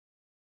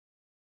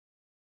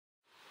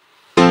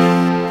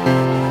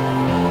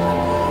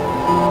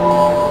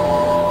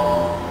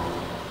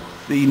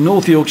The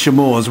North Yorkshire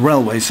Moors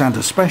Railway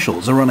Santa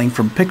specials are running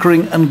from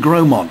Pickering and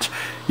Gromont.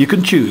 You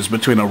can choose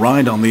between a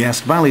ride on the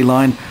Est Valley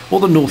line or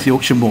the North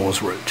Yorkshire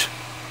Moors route.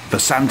 For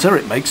Santa,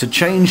 it makes a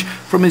change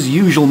from his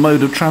usual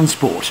mode of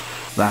transport,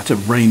 that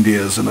of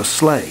reindeers and a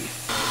sleigh.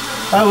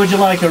 How would you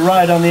like a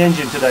ride on the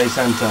engine today,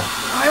 Santa?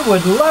 I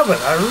would love it,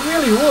 I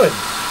really would.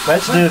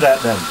 Let's do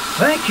that then.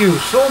 Thank you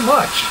so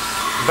much.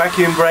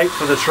 Vacuum brake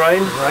for the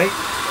train. Right.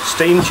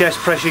 Steam chest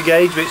pressure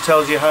gauge, which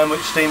tells you how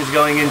much steam is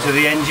going into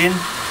the engine.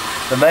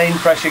 The main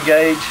pressure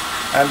gauge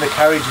and the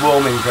carriage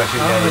warming pressure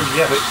gauge,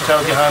 yes, which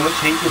tells you how much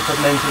heat you're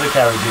putting into the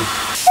carriages.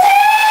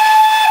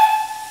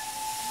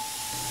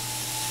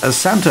 As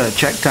Santa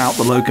checked out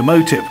the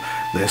locomotive,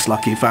 this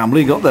lucky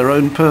family got their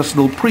own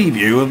personal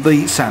preview of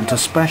the Santa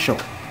special.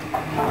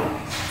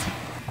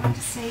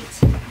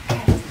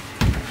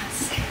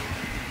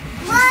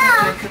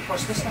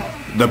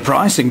 The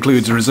price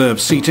includes reserved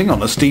seating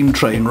on a steam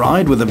train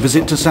ride with a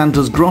visit to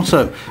Santa's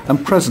grotto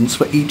and presents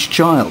for each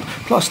child,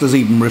 plus there's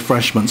even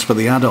refreshments for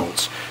the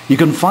adults. You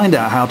can find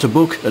out how to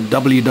book at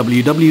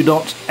www.nymr.co.uk.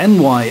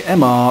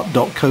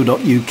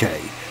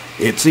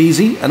 It's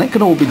easy and it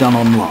can all be done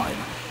online.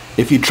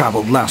 If you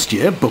travelled last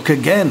year, book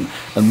again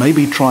and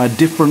maybe try a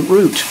different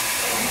route.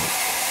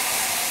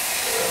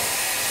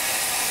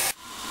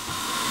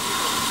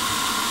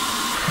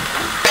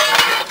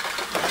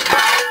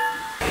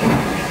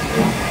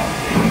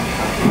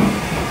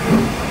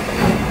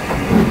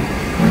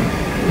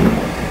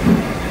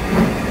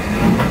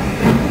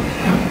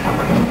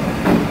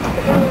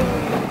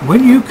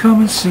 When you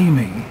come and see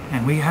me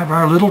and we have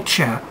our little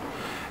chat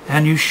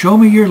and you show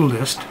me your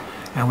list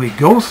and we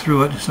go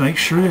through it to make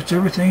sure that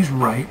everything's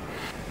right,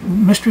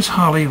 Mistress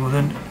Holly will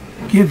then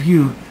give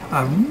you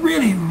a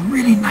really,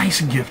 really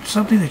nice gift,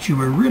 something that you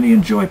will really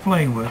enjoy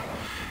playing with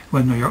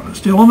when you're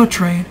still on the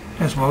train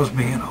as well as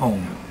being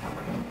home.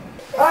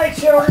 Hi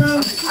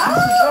children!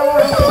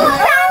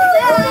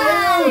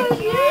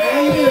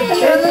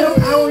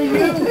 How are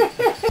you?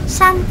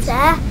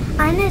 Santa,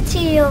 I know two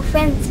of your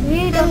friends,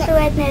 Rudolph the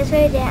Red-Nosed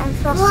Reindeer and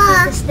Frosty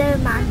the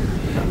Snowman.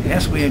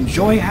 Yes, we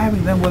enjoy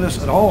having them with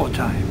us at all the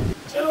time.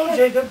 Hello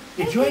Jacob,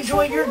 did you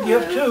enjoy your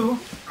gift too?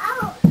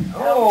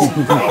 Oh,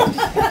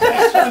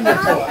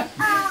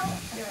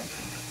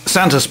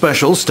 Santa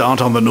specials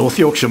start on the North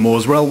Yorkshire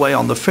Moors Railway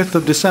on the 5th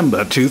of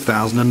December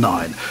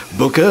 2009.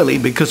 Book early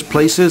because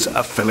places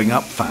are filling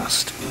up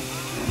fast.